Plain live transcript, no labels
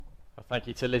Thank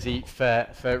you to Lizzie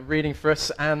for reading for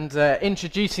us and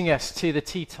introducing us to the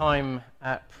tea time,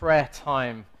 prayer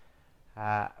time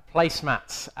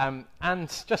placemats.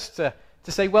 And just to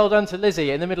say well done to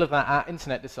Lizzie, in the middle of that, our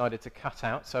internet decided to cut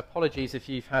out. So apologies if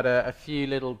you've had a few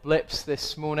little blips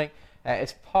this morning.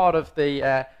 It's part of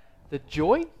the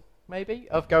joy, maybe,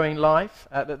 of going live,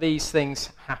 that these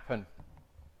things happen.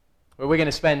 Well, we're going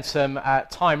to spend some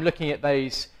time looking at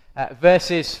those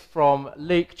verses from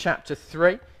Luke chapter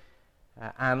 3.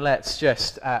 And let's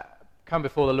just come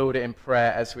before the Lord in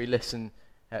prayer as we listen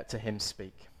to him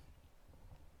speak.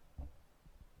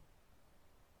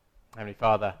 Heavenly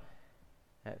Father,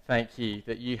 thank you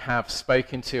that you have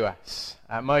spoken to us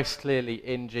most clearly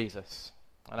in Jesus.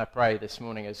 And I pray this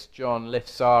morning as John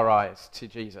lifts our eyes to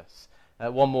Jesus,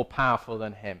 one more powerful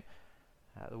than him,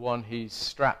 the one whose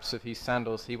straps of his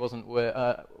sandals he was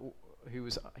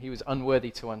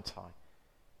unworthy to untie.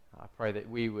 I pray that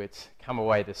we would come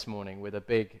away this morning with a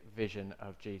big vision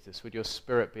of Jesus. Would your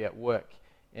Spirit be at work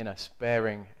in us,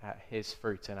 bearing his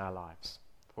fruit in our lives?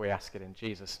 For we ask it in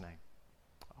Jesus' name.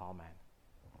 Amen.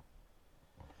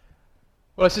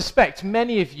 Well, I suspect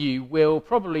many of you will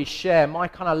probably share my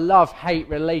kind of love-hate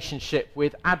relationship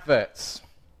with adverts.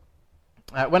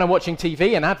 When I'm watching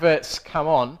TV and adverts come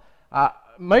on,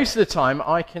 most of the time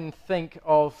I can't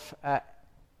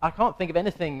think of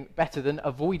anything better than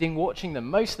avoiding watching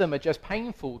them. Most of them are just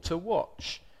painful to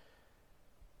watch.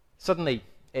 Suddenly,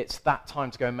 it's that time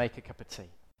to go and make a cup of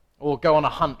tea, or go on a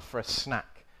hunt for a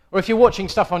snack. Or if you're watching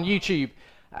stuff on YouTube,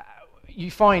 you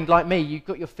find, like me, you've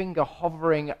got your finger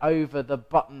hovering over the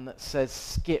button that says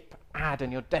skip ad,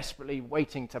 and you're desperately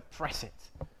waiting to press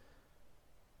it.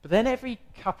 But then every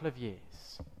couple of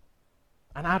years,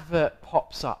 an advert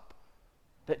pops up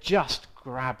that just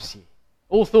grabs you.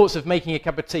 All thoughts of making a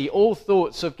cup of tea, all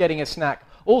thoughts of getting a snack,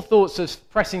 all thoughts of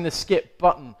pressing the skip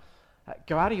button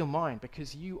go out of your mind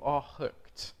because you are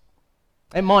hooked.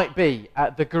 It might be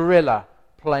the gorilla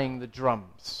playing the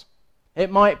drums. It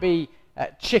might be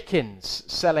chickens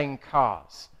selling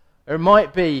cars. Or it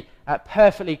might be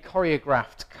perfectly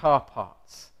choreographed car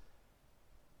parts.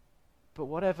 But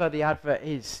whatever the advert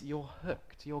is, you're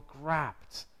hooked, you're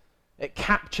grabbed. It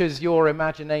captures your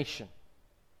imagination.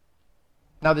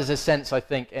 Now, there's a sense, I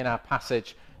think, in our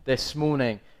passage this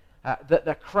morning that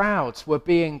the crowds were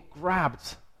being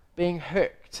grabbed, being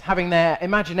hooked, having their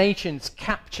imaginations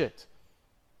captured.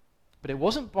 But it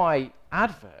wasn't by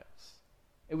adverts.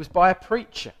 It was by a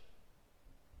preacher.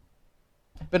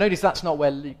 But notice that's not where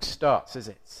Luke starts, is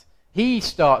it? He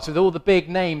starts with all the big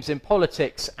names in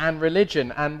politics and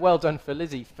religion, and well done for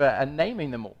Lizzie for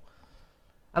naming them all.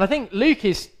 And I think Luke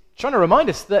is trying to remind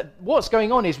us that what's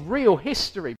going on is real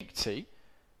history.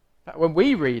 When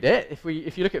we read it,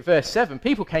 if you look at verse 7,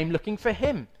 people came looking for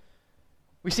him.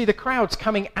 We see the crowds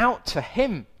coming out to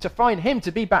him, to find him,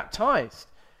 to be baptized.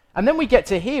 And then we get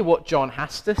to hear what John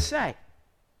has to say.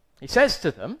 He says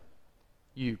to them,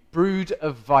 "You brood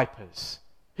of vipers,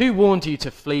 who warned you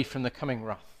to flee from the coming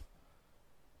wrath?"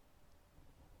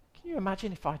 Can you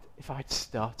imagine if I'd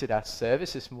started our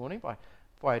service this morning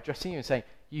by addressing you and saying,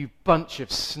 "You bunch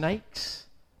of snakes"?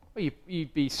 Well,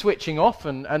 you'd be switching off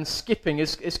and skipping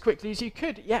as quickly as you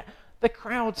could. Yet the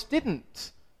crowds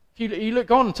didn't. If you look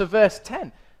on to verse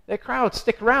 10, the crowds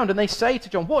stick around and they say to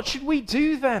John, "What should we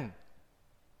do then?"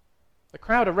 The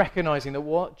crowd are recognizing that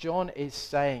what John is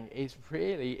saying is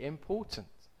really important.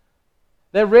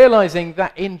 They're realizing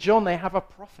that in John they have a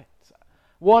prophet,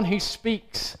 one who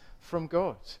speaks from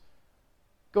God.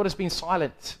 God has been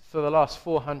silent for the last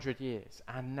 400 years,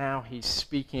 and now he's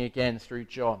speaking again through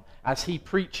John as he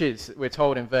preaches, we're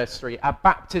told in verse 3, a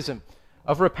baptism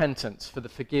of repentance for the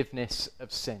forgiveness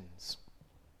of sins.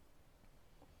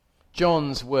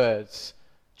 John's words,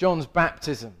 John's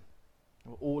baptism,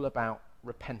 were all about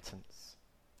repentance,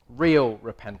 real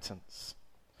repentance.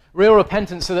 Real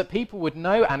repentance so that people would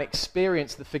know and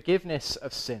experience the forgiveness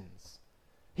of sins.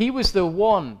 He was the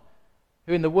one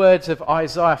who, in the words of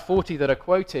Isaiah 40 that are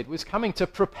quoted, was coming to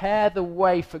prepare the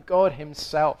way for God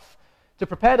himself, to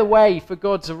prepare the way for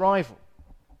God's arrival.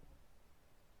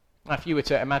 Now, if you were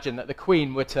to imagine that the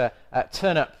Queen were to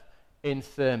turn up in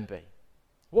Thurmby,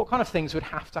 what kind of things would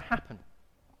have to happen?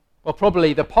 Well,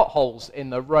 probably the potholes in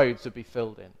the roads would be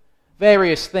filled in.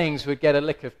 Various things would get a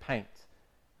lick of paint,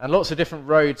 and lots of different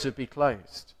roads would be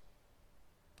closed.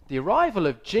 The arrival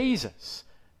of Jesus,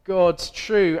 God's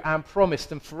true and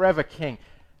promised and forever King,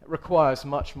 requires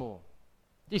much more.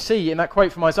 You see in that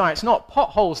quote from Isaiah, it's not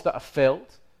potholes that are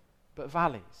filled, but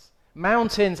valleys.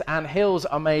 Mountains and hills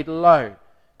are made low.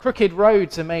 Crooked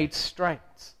roads are made straight.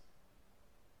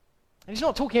 And he's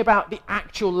not talking about the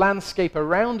actual landscape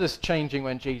around us changing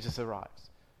when Jesus arrives.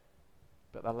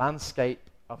 but the landscape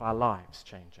of our lives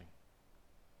changing.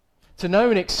 To know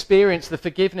and experience the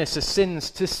forgiveness of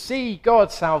sins, to see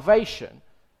God's salvation,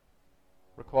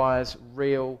 requires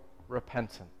real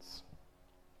repentance.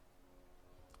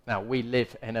 Now, we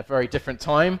live in a very different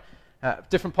time,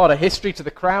 different part of history to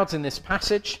the crowds in this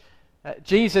passage.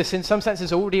 Jesus, in some sense,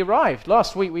 has already arrived.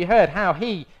 Last week we heard how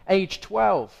he, aged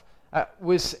 12,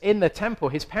 was in the temple.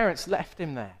 His parents left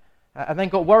him there and then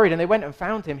got worried and they went and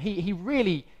found him. He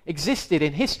really existed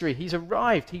in history. He's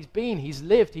arrived, he's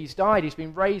lived, he's died, he's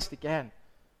been raised again.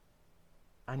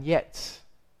 And yet,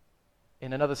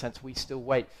 in another sense, we still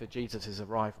wait for Jesus'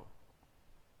 arrival.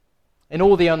 In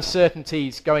all the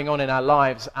uncertainties going on in our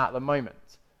lives at the moment,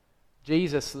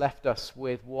 Jesus left us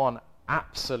with one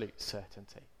absolute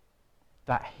certainty,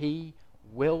 that he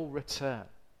will return.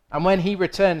 And when he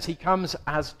returns, he comes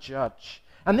as judge.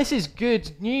 And this is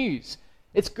good news.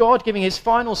 It's God giving his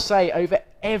final say over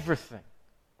everything,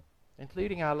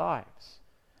 including our lives.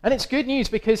 And it's good news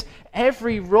because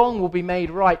every wrong will be made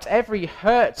right, every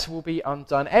hurt will be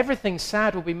undone, everything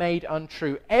sad will be made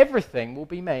untrue, everything will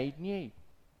be made new.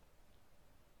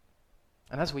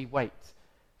 And as we wait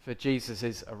for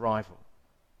Jesus' arrival,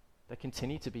 there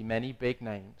continue to be many big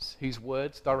names whose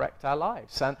words direct our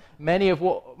lives. And many of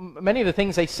the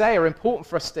things they say are important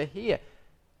for us to hear.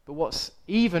 But what's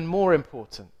even more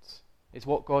important is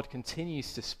what God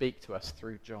continues to speak to us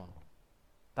through John.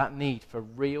 That need for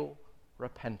real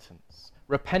repentance.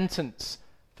 Repentance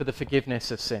for the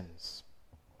forgiveness of sins.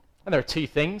 And there are two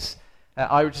things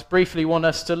I would just briefly want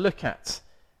us to look at.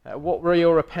 What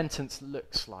real repentance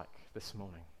looks like this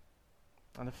morning.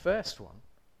 And the first one,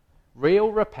 real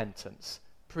repentance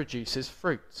produces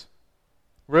fruit.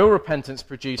 Real repentance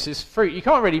produces fruit. You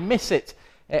can't really miss it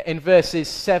in verses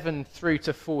 7 through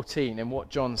to 14 in what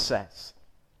John says.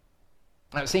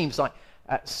 Now, it seems like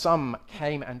some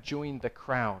came and joined the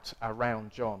crowd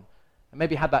around John and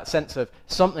maybe had that sense of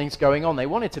something's going on. They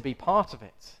wanted to be part of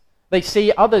it. They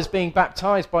see others being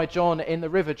baptized by John in the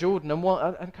River Jordan and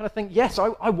kind of think, yes,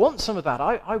 I want some of that.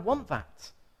 I want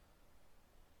that.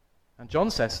 And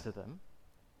John says to them,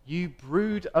 "You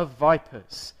brood of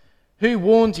vipers, who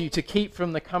warned you to keep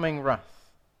from the coming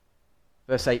wrath?"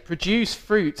 Verse 8, "Produce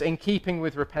fruit in keeping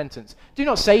with repentance. Do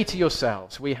not say to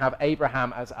yourselves, 'We have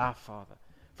Abraham as our father.'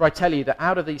 For I tell you that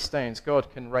out of these stones God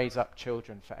can raise up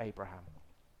children for Abraham."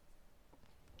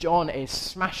 John is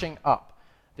smashing up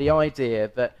the idea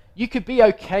that you could be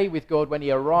okay with God when he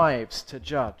arrives to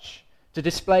judge, to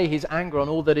display his anger on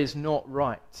all that is not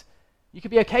right. You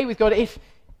could be okay with God if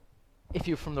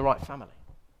you're from the right family,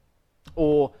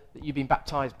 or that you've been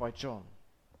baptized by John.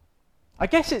 I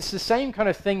guess it's the same kind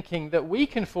of thinking that we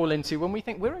can fall into when we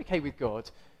think we're okay with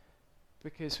God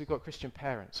because we've got Christian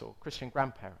parents or Christian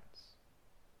grandparents.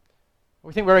 Or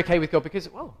we think we're okay with God because,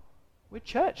 well, we're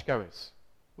churchgoers.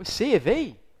 We're C of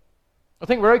E. I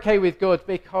think we're okay with God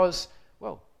because,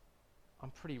 well,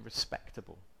 I'm pretty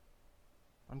respectable.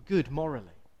 I'm good morally.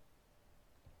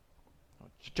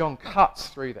 John cuts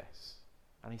through this.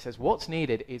 And he says what's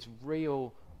needed is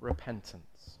real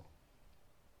repentance.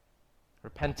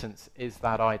 Repentance is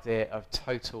that idea of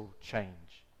total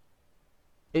change.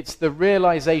 It's the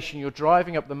realization you're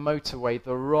driving up the motorway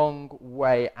the wrong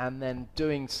way and then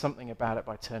doing something about it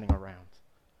by turning around.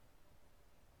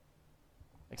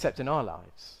 Except in our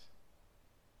lives,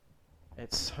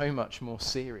 it's so much more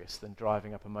serious than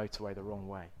driving up a motorway the wrong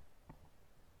way.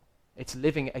 It's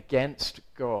living against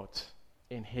God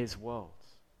in his world.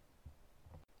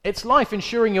 It's life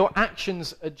ensuring your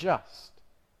actions adjust.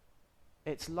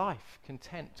 It's life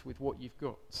content with what you've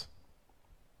got.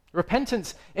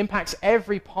 Repentance impacts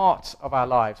every part of our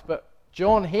lives, but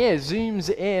John here zooms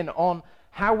in on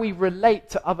how we relate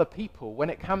to other people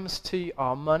when it comes to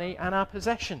our money and our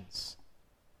possessions.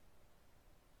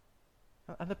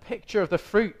 And the picture of the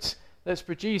fruit that's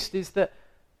produced is that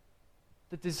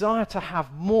the desire to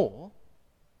have more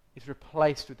is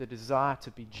replaced with the desire to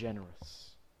be generous.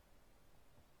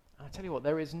 I tell you what,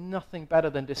 there is nothing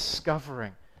better than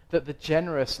discovering that the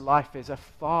generous life is a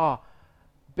far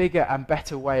bigger and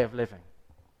better way of living.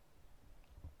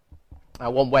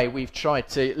 One way we've tried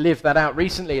to live that out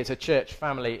recently as a church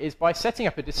family is by setting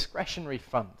up a discretionary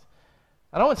fund.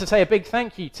 And I want to say a big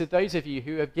thank you to those of you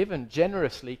who have given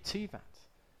generously to that.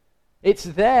 It's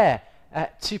there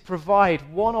to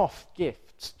provide one-off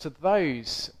gifts to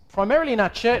those, primarily in our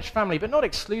church family, but not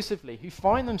exclusively, who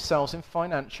find themselves in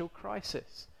financial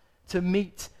crisis, to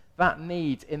meet that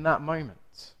need in that moment.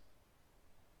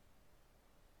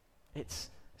 It's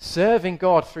serving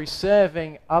God through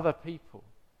serving other people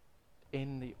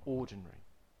in the ordinary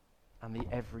and the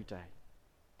everyday.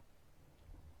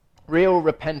 Real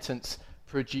repentance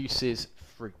produces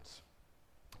fruit.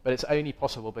 But it's only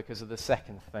possible because of the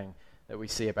second thing that we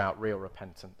see about real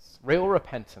repentance. Real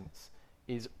repentance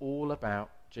is all about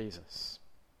Jesus.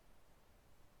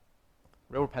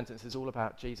 Real repentance is all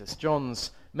about Jesus.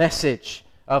 John's message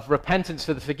of repentance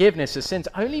for the forgiveness of sins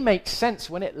only makes sense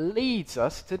when it leads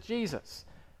us to Jesus.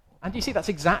 And you see, that's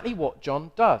exactly what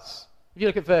John does. If you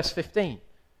look at verse 15,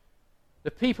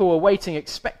 the people were waiting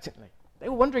expectantly. They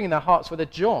were wondering in their hearts whether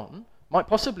John might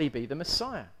possibly be the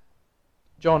Messiah.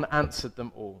 John answered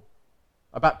them all,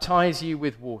 "I baptize you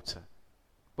with water,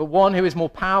 but one who is more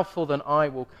powerful than I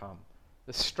will come,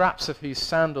 the straps of whose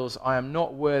sandals I am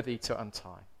not worthy to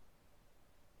untie.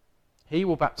 He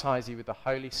will baptize you with the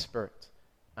Holy Spirit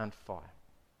and fire."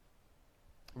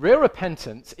 Real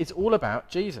repentance is all about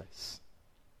Jesus.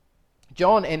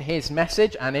 John, in his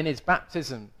message and in his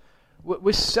baptism,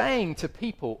 was saying to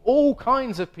people, all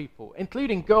kinds of people,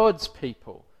 including God's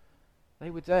people, they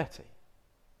were dirty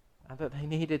and that they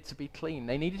needed to be clean.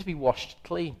 They needed to be washed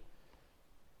clean.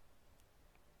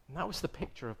 And that was the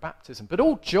picture of baptism. But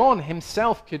all John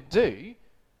himself could do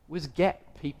was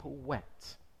get people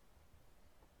wet.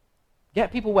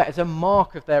 Get people wet as a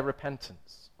mark of their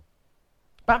repentance.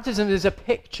 Baptism is a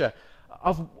picture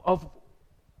of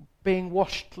being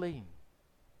washed clean,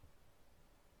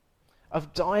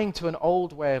 of dying to an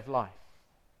old way of life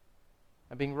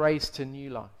and being raised to new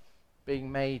life,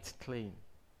 being made clean.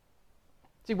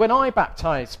 See, when I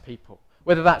baptize people,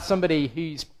 whether that's somebody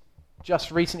who's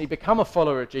just recently become a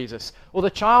follower of Jesus or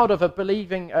the child of a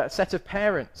believing set of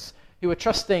parents who are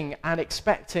trusting and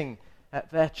expecting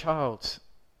their child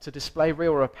to display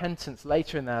real repentance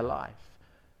later in their life,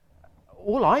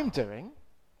 all I'm doing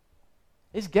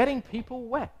is getting people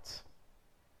wet.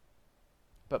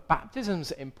 But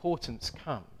baptism's importance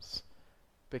comes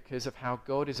because of how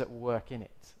God is at work in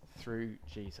it through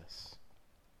Jesus.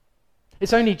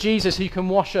 It's only Jesus who can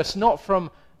wash us not from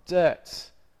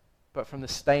dirt, but from the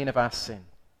stain of our sin.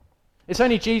 It's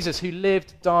only Jesus who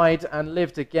lived, died, and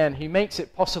lived again, who makes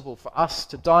it possible for us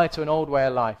to die to an old way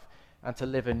of life and to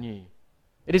live anew.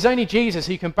 It is only Jesus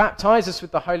who can baptize us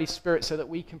with the Holy Spirit so that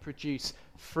we can produce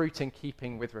fruit in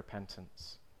keeping with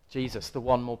repentance. Jesus, the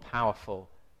one more powerful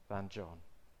than John.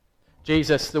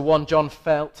 Jesus, the one John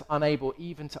felt unable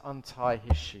even to untie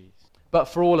his shoes. But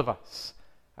for all of us,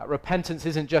 repentance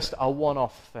isn't just a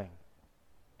one-off thing.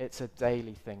 It's a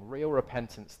daily thing. Real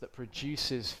repentance that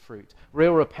produces fruit.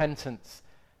 Real repentance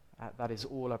that is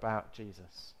all about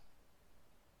Jesus.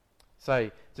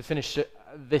 So, to finish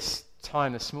this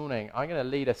time this morning, I'm going to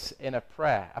lead us in a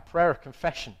prayer of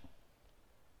confession.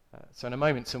 So in a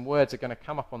moment, some words are going to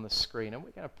come up on the screen, and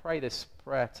we're going to pray this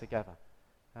prayer together,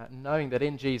 knowing that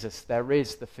in Jesus there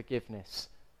is the forgiveness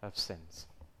of sins.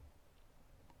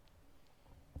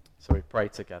 So we pray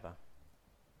together.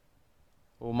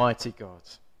 Almighty God,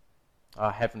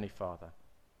 our Heavenly Father,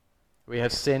 we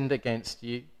have sinned against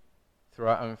you through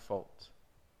our own fault,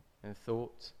 in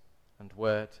thought and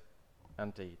word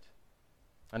and deed,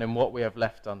 and in what we have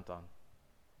left undone.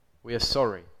 We are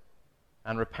sorry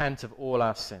and repent of all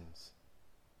our sins.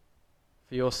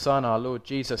 For your Son, our Lord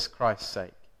Jesus Christ's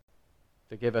sake,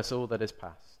 forgive us all that is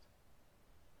past,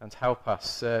 and help us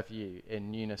serve you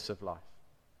in newness of life,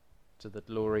 to the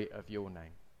glory of your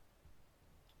name.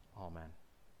 Amen.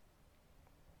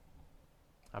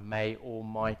 And may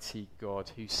Almighty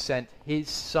God, who sent his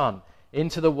Son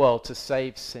into the world to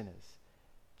save sinners,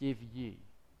 give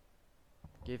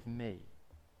me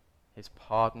his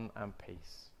pardon and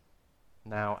peace,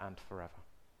 now and forever.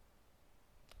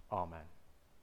 Amen.